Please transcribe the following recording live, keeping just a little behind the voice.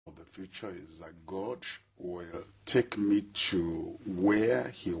future is that God will take me to where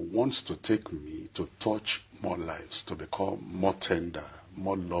He wants to take me to touch more lives, to become more tender,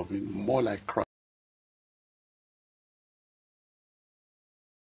 more loving, more like Christ.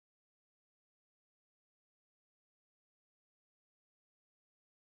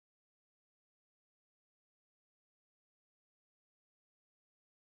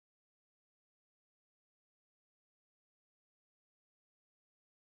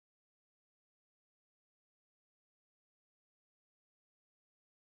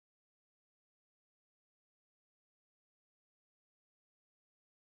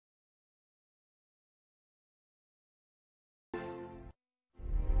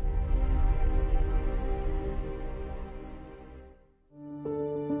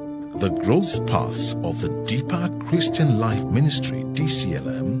 The growth path of the Deeper Christian Life Ministry,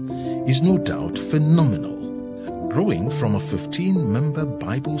 DCLM, is no doubt phenomenal, growing from a 15-member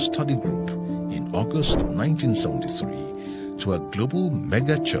Bible study group in August 1973 to a global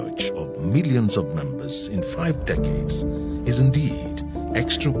mega-church of millions of members in 5 decades is indeed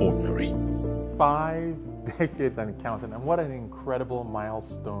extraordinary. 5 decades and counting, and what an incredible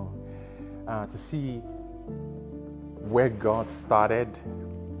milestone to see where God started.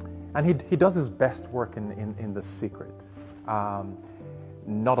 And he does his best work in the secret,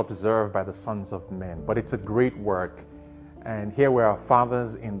 not observed by the sons of men, but it's a great work. And here we are,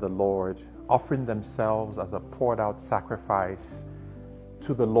 fathers in the Lord, offering themselves as a poured out sacrifice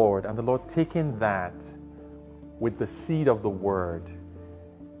to the Lord, and the Lord taking that with the seed of the word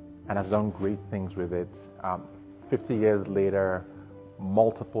and has done great things with it. 50 years later,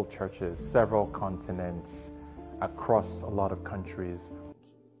 multiple churches, several continents, across a lot of countries.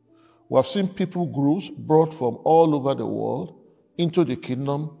 We have seen people groups brought from all over the world into the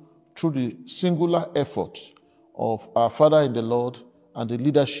kingdom through the singular effort of our Father in the Lord and the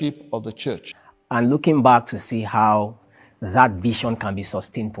leadership of the church. And looking back to see how that vision can be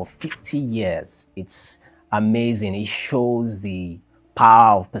sustained for 50 years, it's amazing. It shows the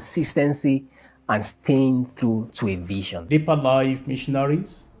power of persistency and staying through to a vision. Deeper Life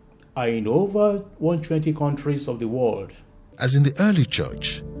missionaries are in over 120 countries of the world. As in the early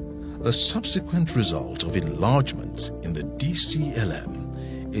church, the subsequent result of enlargement in the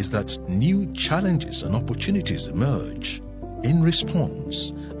DCLM is that new challenges and opportunities emerge. In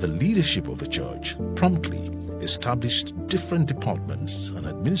response, the leadership of the church promptly established different departments and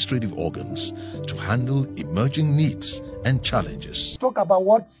administrative organs to handle emerging needs and challenges. Talk about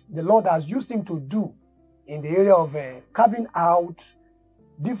what the Lord has used him to do in the area of carving out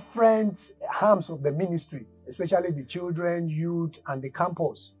different arms of the ministry, especially the children, youth, and the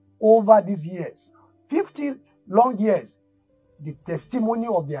campus. Over these years, 50 long years, the testimony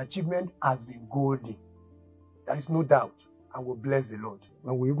of the achievement has been golden. There is no doubt, and we bless the Lord.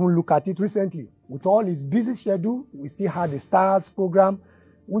 When we even look at it recently, with all his busy schedule, we still had the STARS program,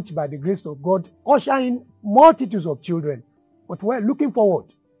 which by the grace of God, usher in multitudes of children. But we're looking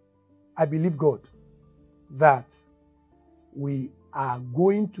forward, I believe God, that we are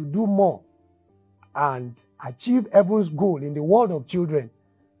going to do more and achieve heaven's goal in the world of children,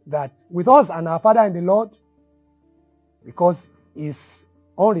 that with us and our Father in the Lord, because He's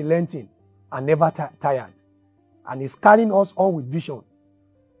unrelenting and never tired, and He's carrying us on with vision,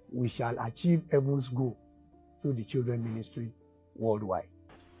 we shall achieve heaven's goal through the children ministry worldwide.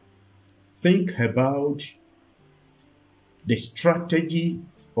 Think about the strategy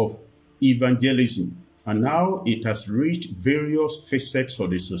of evangelism and how it has reached various facets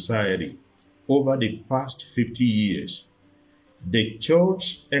of the society over the past 50 years. The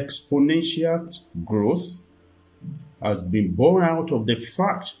church's exponential growth has been born out of the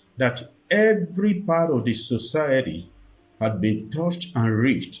fact that every part of the society had been touched and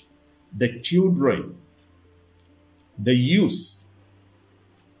reached. The children, the youth,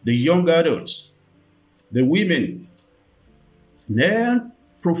 the young adults, the women, then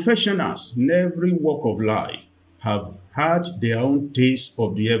professionals in every walk of life have had their own taste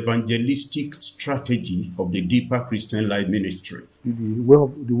of the evangelistic strategy of the Deeper Christian Life Ministry. The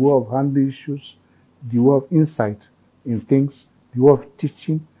way of handling issues, the way of insight in things, the way of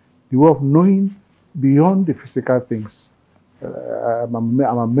teaching, the way of knowing beyond the physical things. I'm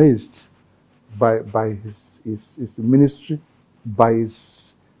amazed by his ministry, by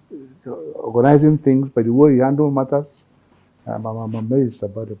his organizing things, by the way he handles matters. I'm amazed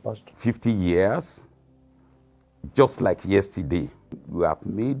about the pastor. 50 years, just like yesterday, we have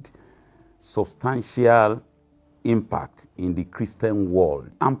made substantial impact in the Christian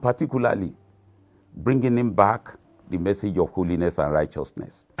world, and particularly bringing him back the message of holiness and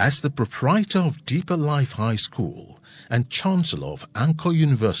righteousness. As the proprietor of Deeper Life High School and Chancellor of Anchor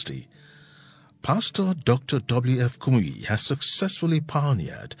University, Pastor Dr. W.F. Kumuyi has successfully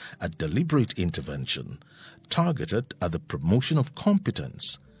pioneered a deliberate intervention targeted at the promotion of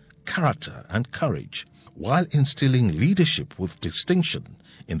competence, character, and courage, while instilling leadership with distinction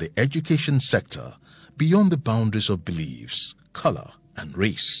in the education sector beyond the boundaries of beliefs, color, and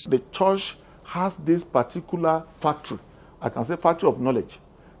race. The church has this particular factory, I can say factory of knowledge,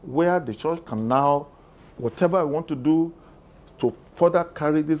 where the church can now, whatever I want to do to further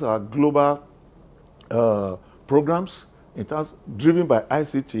carry these our global programs, in terms driven by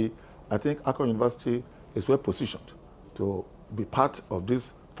ICT, I think Akron University is well positioned to be part of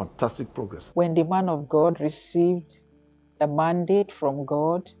this fantastic progress. When the man of God received a mandate from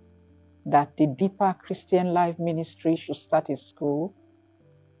God that the Deeper Christian Life Ministry should start a school,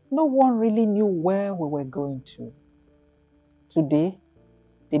 no one really knew where we were going to. Today,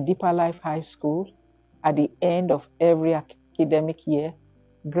 the Deeper Life High School, at the end of every academic year,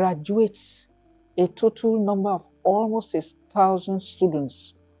 graduates a total number of almost 1,000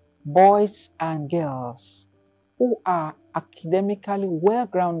 students, boys and girls, who are academically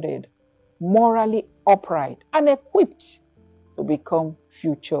well-grounded, morally upright, and equipped to become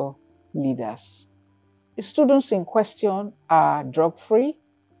future leaders. The students in question are drug-free,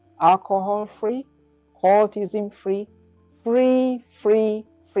 alcohol-free, cultism-free,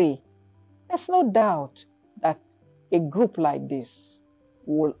 free. There's no doubt that a group like this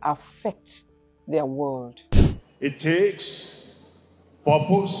will affect their world. It takes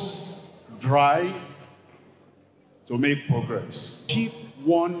purpose, drive to make progress. If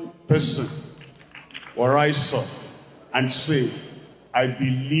one person will rise up and say, I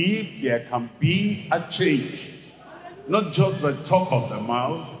believe there can be a change, not just the talk of the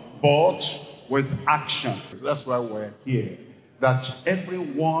mouth, but with action. That's why we're here, that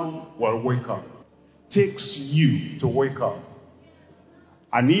everyone will wake up. Takes you to wake up.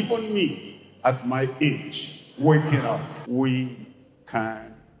 And even me, at my age, waking up, we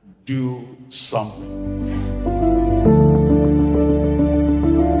can do something.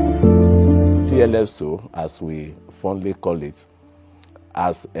 TLSO, as we fondly call it,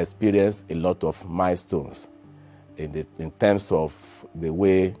 has experienced a lot of milestones in terms of the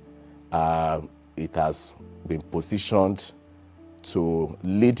way it has been positioned to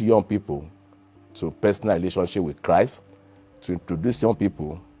lead young people to personal relationship with Christ, to introduce young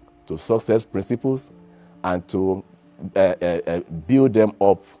people to success principles, and to build them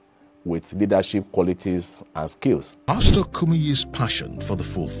up with leadership qualities and skills. Pastor Kumuyi's passion for the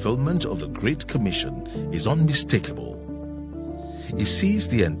fulfillment of the Great Commission is unmistakable. He sees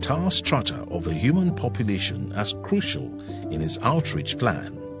the entire strata of the human population as crucial in his outreach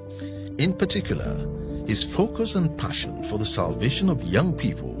plan. In particular, his focus and passion for the salvation of young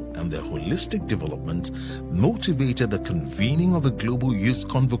people and their holistic development motivated the convening of the Global Youth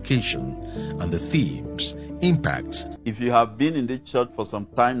Convocation and the themes, impact. If you have been in the church for some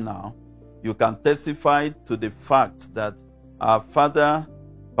time now, you can testify to the fact that our father,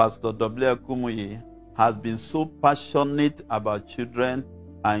 Pastor W. Kumuyi, has been so passionate about children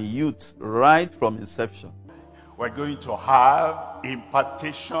and youth right from inception. We're going to have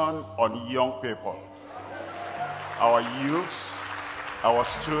impartation on young people. Our youths, our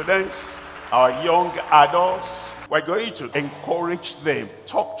students, our young adults, we're going to encourage them,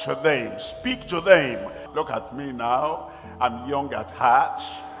 talk to them, speak to them. Look at me now, I'm young at heart.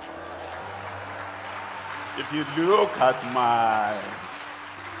 If you look at my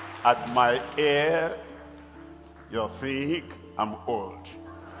hair, you'll think I'm old.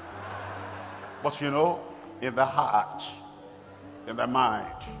 But you know, in the heart, in the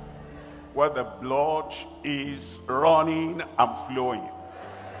mind, where the blood is running and flowing,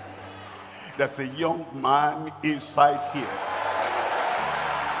 there's a young man inside here.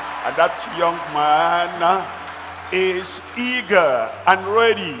 And that young man is eager and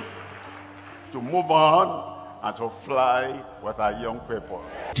ready to move on and to fly with our young people.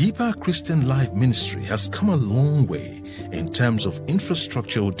 Deeper Christian Life Ministry has come a long way in terms of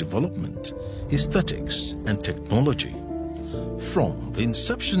infrastructural development, aesthetics, and technology. From the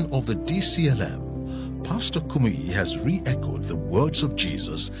inception of the DCLM, Pastor Kumuyi has re-echoed the words of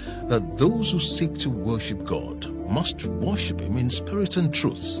Jesus that those who seek to worship God must worship Him in spirit and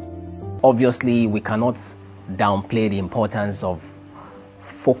truth. Obviously, we cannot downplay the importance of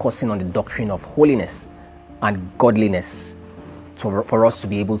focusing on the doctrine of holiness and godliness for us to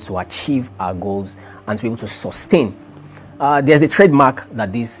be able to achieve our goals and to be able to sustain. There's a trademark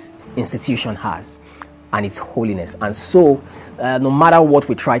that this institution has, and it's holiness. And so, no matter what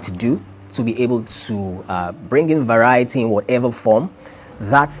we try to do to be able to bring in variety in whatever form,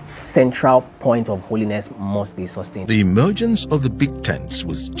 that central point of holiness must be sustained. The emergence of the big tents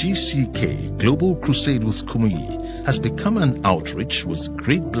with GCK, Global Crusade with Kumuyi, has become an outreach with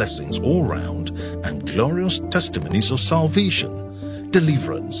great blessings all round and glorious testimonies of salvation,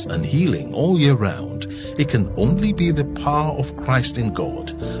 deliverance and healing all year round. It can only be the power of Christ in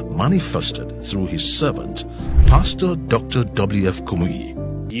God, manifested through his servant, Pastor Dr. W.F.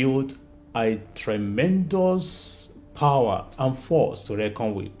 Kumuyi. Youth are a tremendous power and force to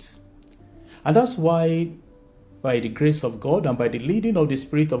reckon with. And that's why, by the grace of God and by the leading of the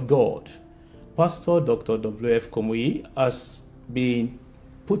Spirit of God, Pastor Dr. W.F. Kumuyi has been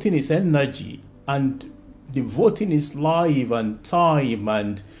putting his energy and devoting his life and time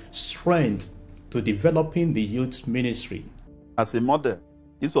and strength to developing the youth ministry. As a model,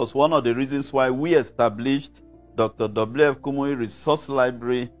 this was one of the reasons why we established Dr. W.F. Kumuyi Resource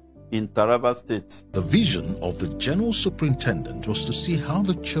Library in Taraba State. The vision of the General Superintendent was to see how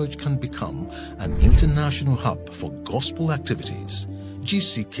the church can become an international hub for gospel activities,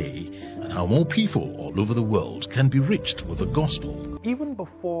 GCK, and how more people all over the world can be reached with the gospel. Even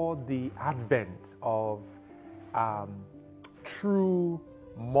before the advent of true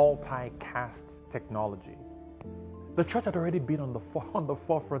multicast technology, the church had already been on the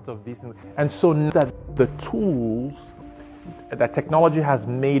forefront of these things. And so that the tools that technology has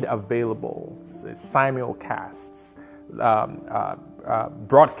made available, simulcasts,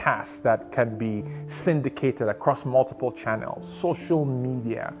 broadcasts that can be syndicated across multiple channels, social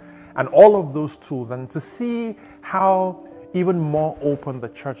media, and all of those tools, and to see how even more open the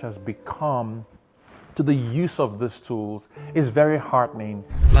church has become to the use of these tools is very heartening.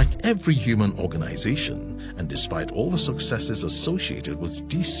 Like every human organization, and despite all the successes associated with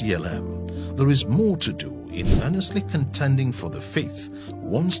DCLM, there is more to do in earnestly contending for the faith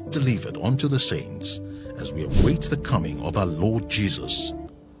once delivered unto the saints, as we await the coming of our Lord Jesus.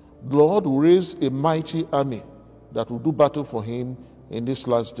 The Lord will raise a mighty army that will do battle for him in these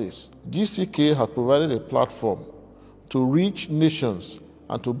last days. GCK has provided a platform to reach nations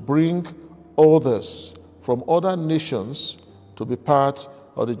and to bring others from other nations to be part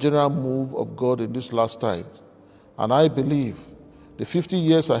of the general move of God in these last times. And I believe the 50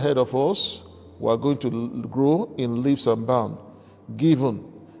 years ahead of us, we are going to grow in leaps and bounds, given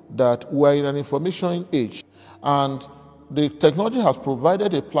that we are in an information age. And the technology has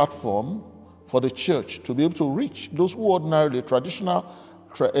provided a platform for the church to be able to reach those who ordinarily traditional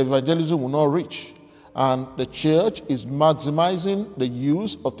evangelism will not reach. And the church is maximizing the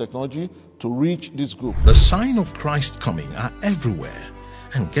use of technology to reach this group. The sign of Christ's coming are everywhere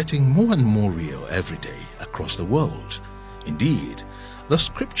and getting more and more real every day across the world. Indeed, the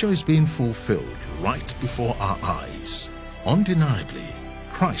scripture is being fulfilled right before our eyes. Undeniably,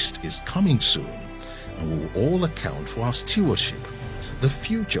 Christ is coming soon, and we will all account for our stewardship. The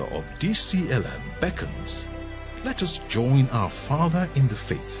future of DCLM beckons. Let us join our Father in the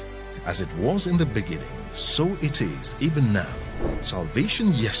faith. As it was in the beginning, so it is even now.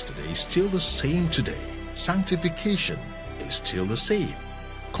 Salvation yesterday is still the same today. Sanctification is still the same.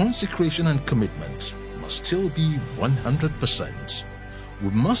 Consecration and commitment must still be 100%. We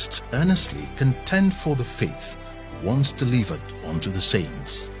must earnestly contend for the faith once delivered unto the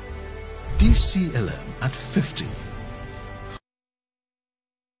saints. DCLM at 50.